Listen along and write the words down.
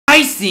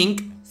I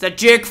think that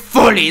Jake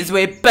Foley is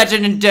way better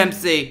than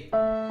Dempsey.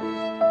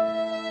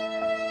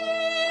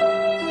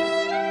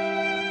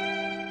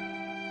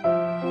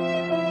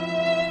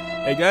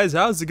 Hey guys,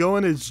 how's it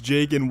going? It's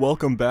Jake and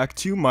welcome back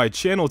to my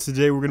channel.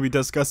 Today we're going to be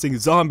discussing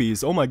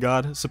zombies. Oh my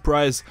god,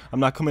 surprise, I'm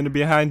not coming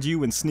behind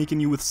you and sneaking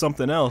you with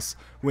something else.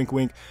 Wink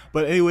wink.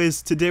 But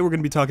anyways, today we're going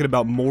to be talking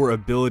about more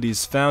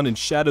abilities found in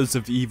Shadows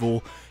of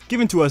Evil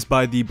given to us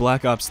by the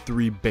Black Ops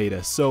 3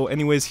 beta. So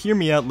anyways, hear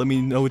me out, let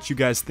me know what you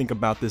guys think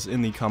about this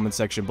in the comment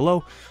section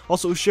below.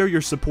 Also share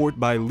your support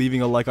by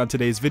leaving a like on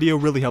today's video,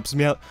 really helps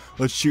me out.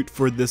 Let's shoot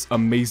for this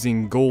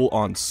amazing goal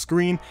on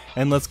screen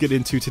and let's get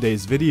into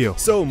today's video.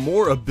 So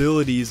more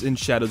abilities in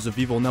Shadows of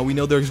Evil. Now we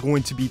know there's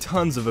going to be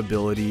tons of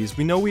abilities.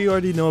 We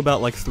already know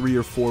about like 3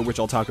 or 4, which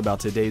I'll talk about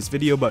today's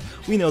video, but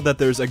we know that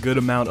there's a good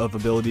amount of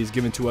abilities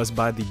given to us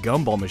by the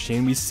Gumball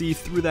machine. We see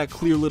through that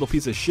clear little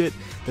piece of shit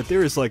that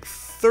there is like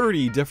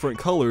 30 different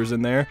colors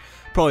in there.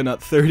 Probably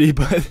not 30,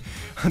 but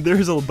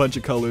there's a bunch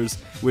of colors,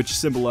 which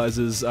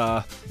symbolizes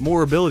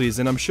more abilities,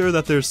 and I'm sure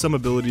that there's some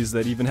abilities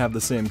that even have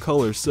the same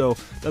colors, so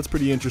that's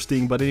pretty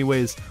interesting. But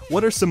anyways,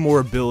 what are some more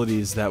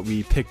abilities that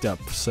we picked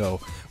up? So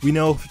we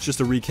know,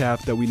 just a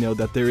recap, that we know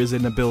that there is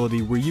an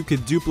ability where you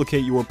could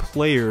duplicate your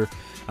player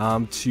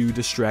to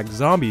distract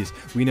zombies.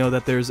 We know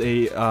that there's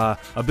a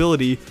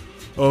ability,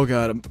 oh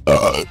god,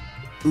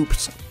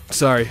 oops,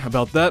 sorry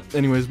about that.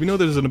 Anyways, we know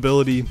there's an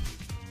ability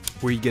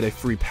where you get a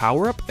free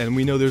power-up, and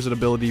we know there's an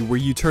ability where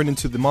you turn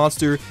into the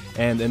monster,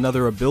 and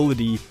another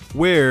ability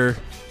where,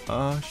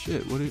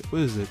 shit, what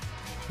is it?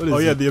 Oh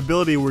yeah, the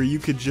ability where you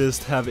could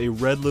just have a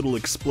red little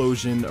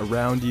explosion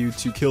around you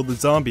to kill the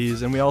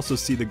zombies, and we also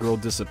see the girl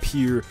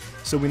disappear,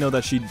 so we know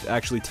that she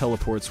actually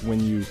teleports when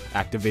you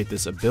activate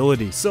this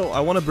ability. So I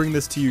want to bring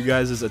this to you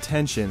guys'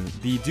 attention.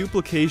 The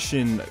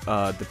duplication,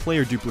 the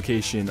player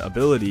duplication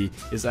ability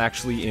is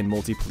actually in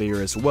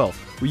multiplayer as well,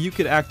 where you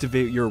could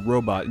activate your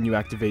robot and you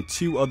activate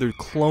 2 other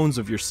clones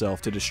of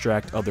yourself to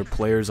distract other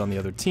players on the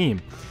other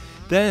team.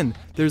 Then,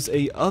 there's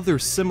a other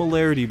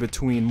similarity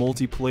between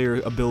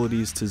multiplayer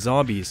abilities to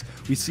zombies.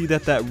 We see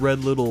that that red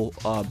little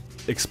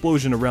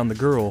explosion around the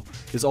girl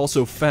is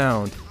also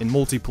found in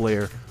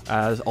multiplayer,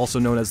 as also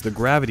known as the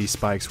gravity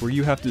spikes, where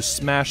you have to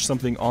smash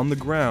something on the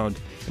ground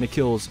and it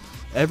kills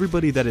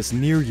everybody that is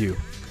near you.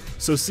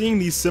 So seeing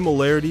these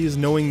similarities,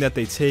 knowing that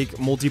they take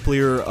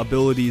multiplayer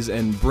abilities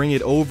and bring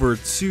it over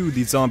to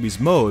the zombies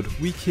mode,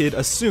 we could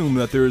assume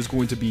that there is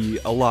going to be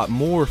a lot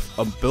more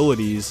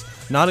abilities,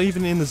 not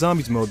even in the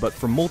zombies mode, but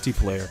for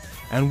multiplayer.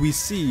 And we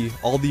see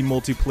all the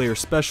multiplayer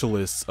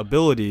specialists'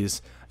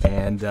 abilities,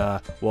 and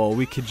well,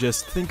 we could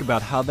just think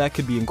about how that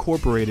could be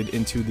incorporated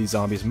into the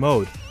zombies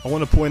mode. I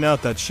want to point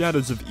out that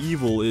Shadows of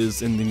Evil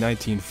is in the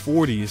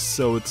 1940s,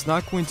 so it's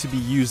not going to be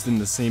used in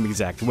the same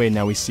exact way.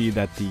 Now we see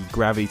that the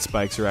gravity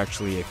spikes are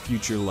actually a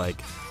future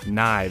like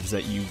knives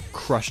that you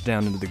crush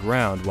down into the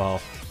ground,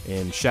 while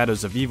in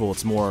Shadows of Evil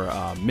it's more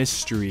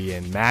mystery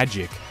and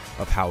magic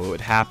of how it would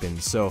happen.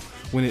 So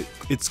when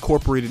it's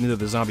incorporated into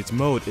the zombies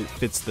mode, it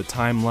fits the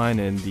timeline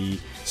and the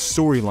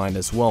storyline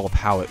as well of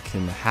how it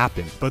can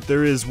happen. But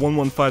there is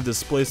 115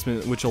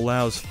 displacement, which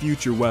allows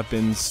future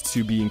weapons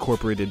to be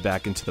incorporated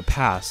back into the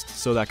past,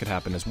 so that could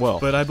happen as well.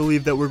 But I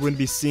believe that we're going to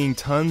be seeing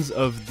tons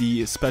of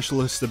the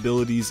specialist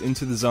abilities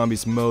into the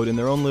zombies mode in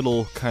their own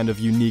little kind of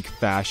unique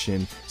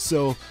fashion.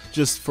 So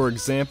just for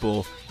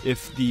example,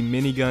 if the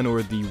minigun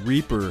or the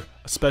Reaper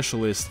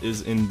specialist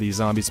is in the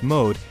zombies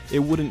mode, it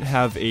wouldn't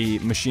have a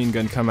machine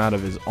gun come out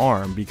of his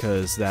arm,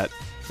 because that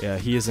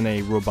he isn't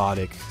a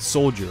robotic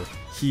soldier.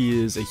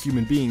 He is a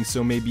human being,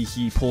 so maybe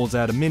he pulls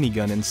out a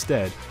minigun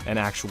instead, an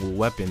actual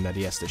weapon that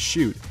he has to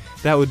shoot.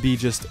 That would be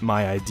just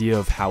my idea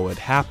of how it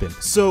happened.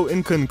 So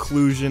in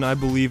conclusion, I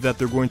believe that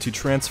they're going to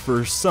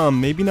transfer some,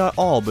 maybe not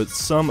all, but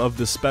some of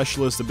the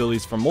specialist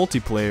abilities from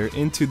multiplayer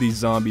into the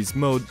zombies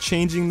mode,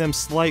 changing them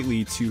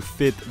slightly to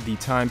fit the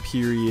time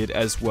period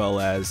as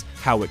well as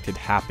how it could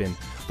happen.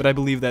 But I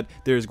believe that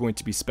there's going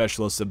to be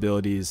specialist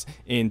abilities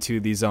into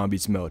the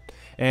zombies mode,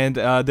 and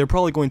they're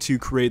probably going to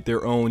create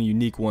their own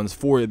unique ones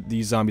for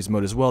the zombies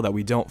mode as well that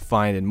we don't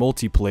find in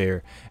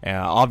multiplayer,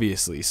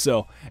 obviously.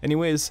 So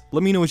anyways,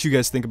 let me know what you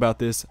guys think about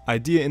this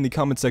idea in the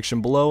comment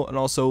section below, and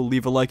also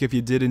leave a like if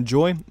you did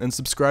enjoy, and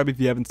subscribe if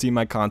you haven't seen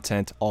my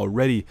content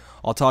already.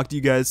 I'll talk to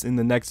you guys in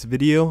the next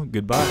video.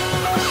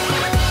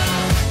 Goodbye.